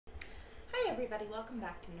everybody, welcome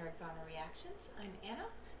back to Nerdvana Reactions. I'm Anna,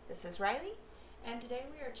 this is Riley, and today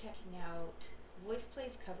we are checking out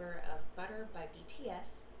Voiceplay's cover of Butter by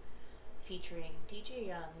BTS, featuring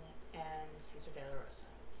Deejay and Cesar de la Rosa.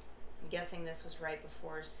 I'm guessing this was right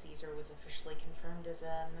before Cesar was officially confirmed as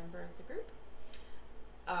a member of the group.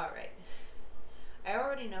 Alright, I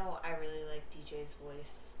already know I really like Deejay's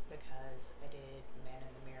voice because I did Man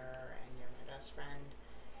in the Mirror and You're My Best Friend,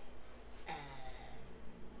 and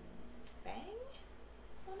Bang,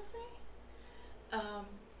 I want to say.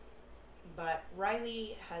 But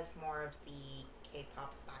Riley has more of the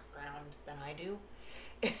K-pop background than I do.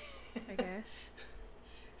 I guess.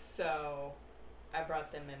 So I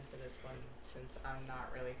brought them in for this one since I'm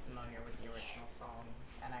not really familiar with the original song,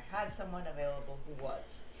 and I had someone available who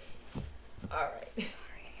was. Alright.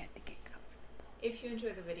 Sorry, I had to get comfortable. If you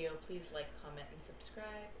enjoy the video, please like, comment, and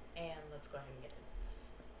subscribe, and let's go ahead and get into this.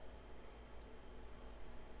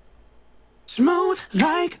 Smooth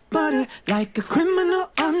like butter, like a criminal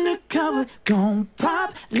undercover. Gon'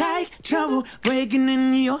 pop like trouble, breaking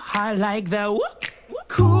into your heart like that. Whoop.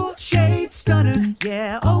 Cool shade stunner,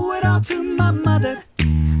 yeah, owe it all to my mother.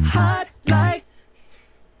 Hot like...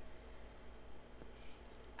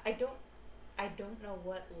 I don't know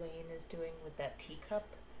what Lane is doing with that teacup.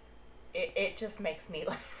 It just makes me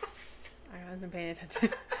laugh. I wasn't paying attention.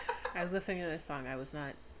 I was listening to this song. I was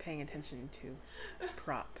not paying attention to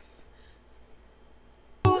props.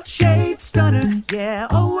 Shade stunner, yeah,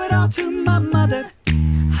 owe it all to my mother.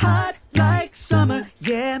 Hot like summer,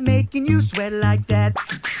 yeah, making you sweat like that.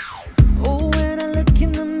 Oh, when I look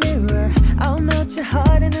in the mirror, I'll melt your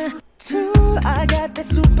heart in a two. I got that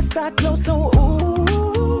superstar glow, so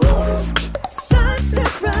ooh. Side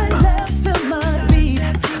step right left to my beat.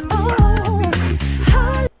 Oh,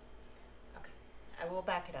 hot. Okay, I will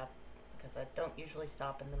back it up because I don't usually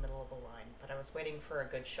stop in the middle of a line, but I was waiting for a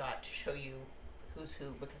good shot to show you who's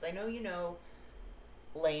who, because I know you know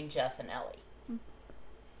Lane, Jeff, and Ellie.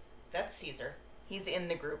 That's Cesar. He's in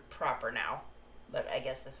the group proper now, but I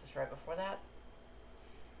guess this was right before that.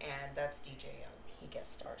 And that's Deejay. He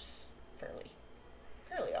guest stars fairly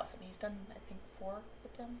often. He's done, I think, 4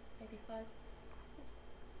 with them, maybe 5.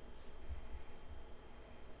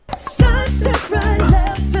 Side step right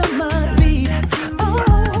left to my beat.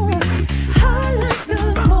 Oh, I like the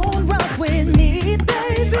moon rock with me,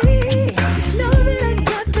 baby. Know that I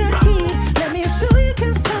got that heat. Let me show you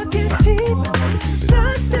 'cause talk is cheap.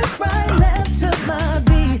 Side step right left to my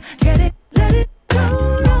beat. Get it, let it go.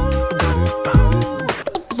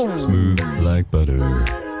 Smooth like butter,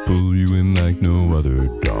 pull you in like no other.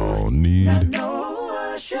 Don't need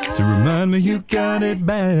to remind me you got it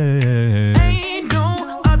bad. Ain't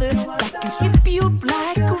no other that can skip you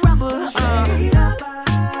like a rubber.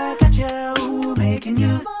 I got you, making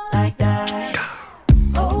you like that.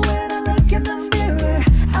 Oh, when I look in the mirror,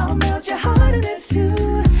 I'll melt your heart in it too.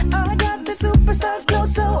 I got the superstar glow,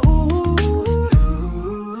 so ooh,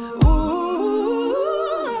 ooh.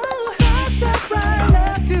 Side step right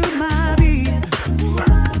left to my beat.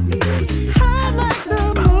 I like the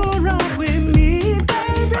moon rock with me,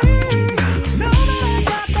 baby. Know that I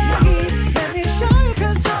got that heat. Let me show you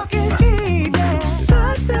 'cause talk is cheap. Yeah.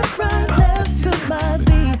 Side step right left to my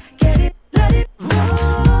beat. Get it, let it roll.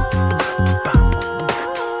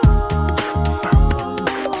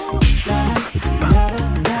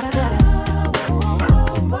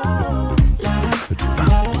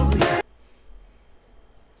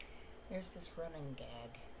 There's this running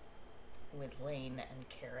gag with Lane and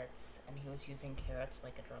carrots, and he was using carrots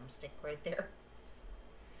like a drumstick right there.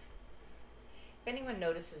 If anyone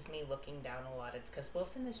notices me looking down a lot, it's because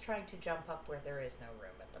Wilson is trying to jump up where there is no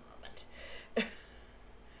room at the moment.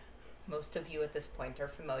 Most of you at this point are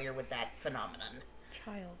familiar with that phenomenon.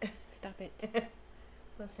 Child, stop it.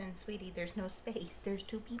 Wilson, sweetie, there's no space. There's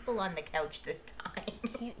 2 people on the couch this time.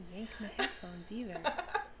 Can't yank my headphones either.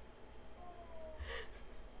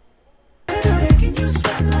 Making you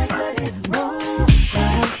sweat like let it roll.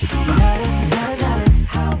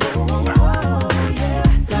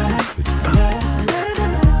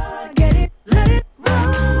 Get it, let it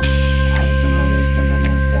roll. Ice on the leaves in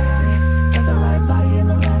the sky. Got the right body and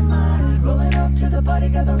the right mind. Rolling up to the party,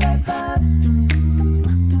 got the right vibe.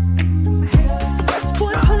 West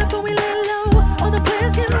Point, pull up when we lay low. All the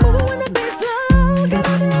players get moving when the bass low. Got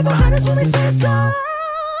all the right behind us when we say so.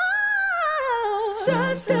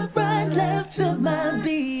 Side step right left to my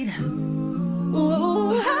beat.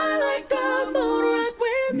 Ooh, I like the moon rock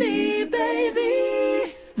with me,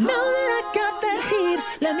 baby. Know that I got that heat.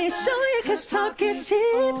 Let me show you 'cause talk is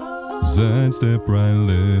cheap. Side step right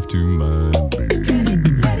left to my beat. Get it,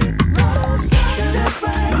 let it roll. Side step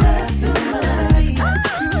right left to my beat.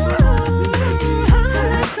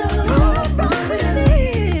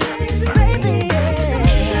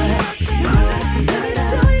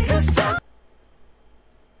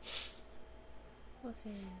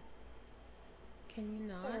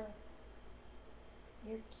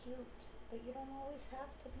 You're cute, but you don't always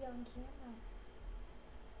have to be on camera.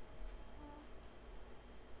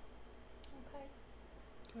 Okay.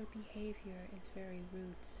 Your behavior is very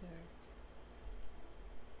rude, sir.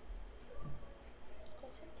 Go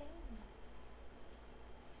sit down.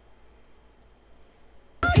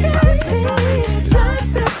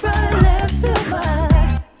 Sidestep right left to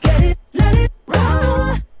my. Get it, let it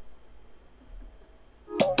roll.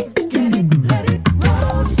 Get it, let it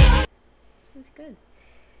roll. It was good.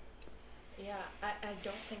 Yeah, I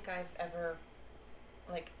don't think I've ever,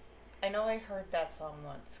 like, I know I heard that song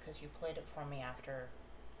once because you played it for me after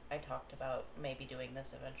I talked about maybe doing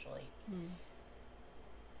this eventually.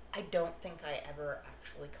 I don't think I ever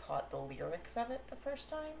actually caught the lyrics of it the first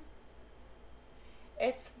time.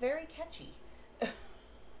 It's very catchy.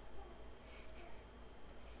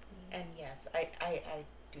 And yes, I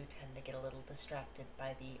do tend to get a little distracted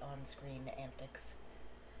by the on-screen antics.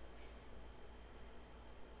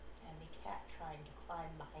 And the cat trying to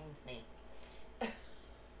climb behind me.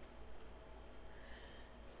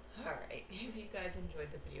 Alright, if you guys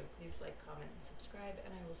enjoyed the video, please like, comment, and subscribe,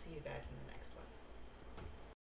 and I will see you guys in the next one.